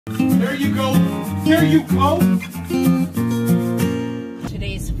There you go. There you go.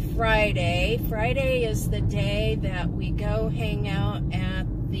 Today's Friday. Friday is the day that we go hang out at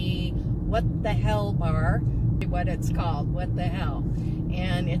the What the Hell bar. What it's called, What the Hell.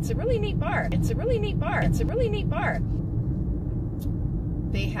 And it's a really neat bar. It's a really neat bar. It's a really neat bar.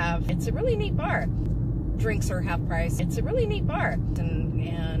 It's a really neat bar. Drinks are half price. It's a really neat bar. And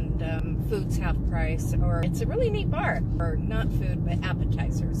food's half price. Or it's a really neat bar. Or not food, but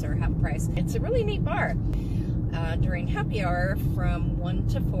appetizers are half price. It's a really neat bar. During happy hour from 1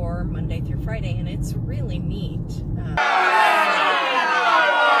 to 4, Monday through Friday, and it's really neat.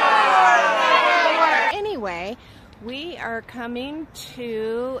 Anyway, we are coming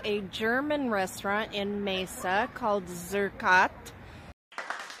to a German restaurant in Mesa called Zur Kate.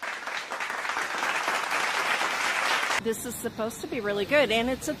 This is supposed to be really good, and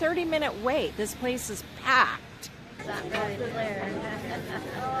it's a 30-minute wait. This place is packed.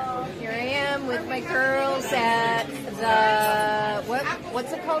 Here I am with my girls at the,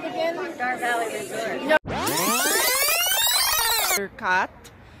 what's it called again? Star Valley Resort. No. Zur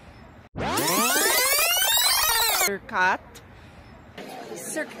Kate. Zur Kate.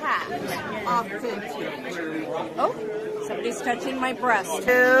 Zur Kate. Oh, somebody's touching my breast.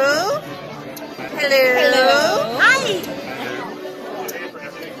 Hello. Hello. Hi.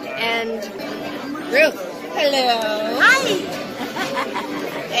 And Ruth. Hello. Hi.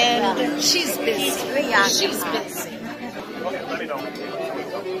 And she's busy. She's busy. Let me know.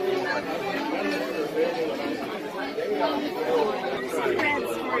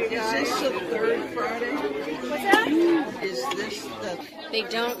 Is this the third Friday? What's that? Is this the... They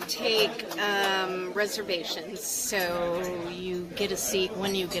don't take reservations, so you get a seat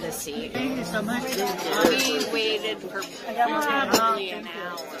when you get a seat. Thank you so much. We waited for probably an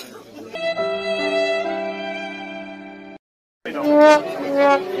hour.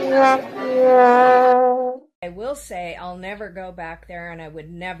 I will say I'll never go back there, and I would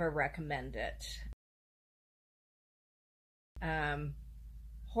never recommend it.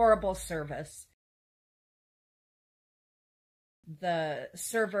 Horrible service. The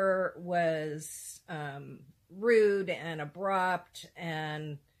server was rude and abrupt,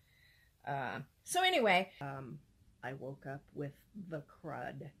 and so anyway, I woke up with the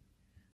crud.